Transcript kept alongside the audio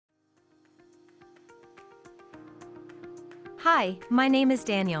Hi, my name is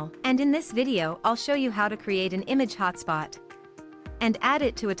Daniel, and in this video I'll show you how to create an image hotspot and add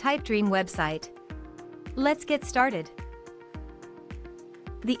it to a Typedream website. Let's get started.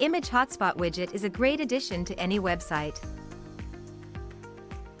 The Image Hotspot widget is a great addition to any website.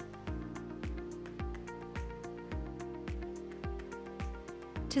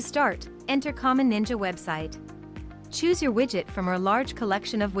 To start, enter Common Ninja website. Choose your widget from our large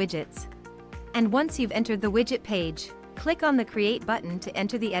collection of widgets. And once you've entered the widget page, click on the Create button to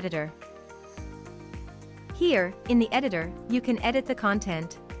enter the editor. Here, in the editor, you can edit the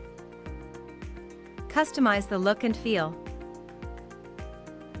content, customize the look and feel,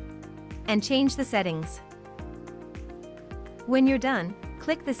 and change the settings. When you're done,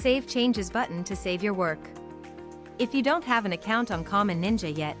 click the Save Changes button to save your work. If you don't have an account on Common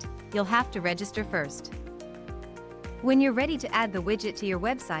Ninja yet, you'll have to register first. When you're ready to add the widget to your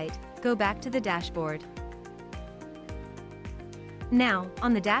website, go back to the dashboard. Now,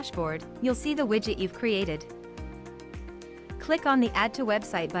 on the dashboard, you'll see the widget you've created. Click on the Add to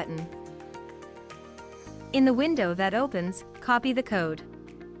Website button. In the window that opens, copy the code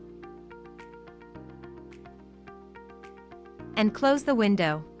and close the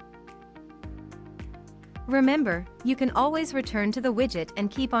window. Remember, you can always return to the widget and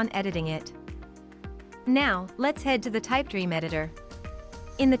keep on editing it. Now, let's head to the Typedream editor.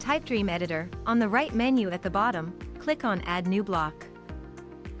 In the Typedream editor, on the right menu at the bottom, click on Add New Block.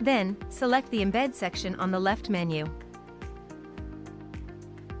 Then, select the Embed section on the left menu.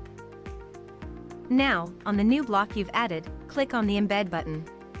 Now, on the new block you've added, click on the Embed button.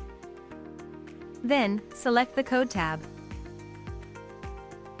 Then, select the Code tab.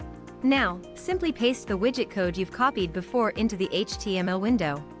 Now, simply paste the widget code you've copied before into the HTML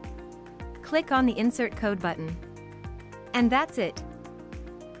window. Click on the Insert Code button. And that's it.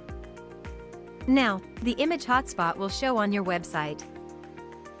 Now, the image hotspot will show on your website.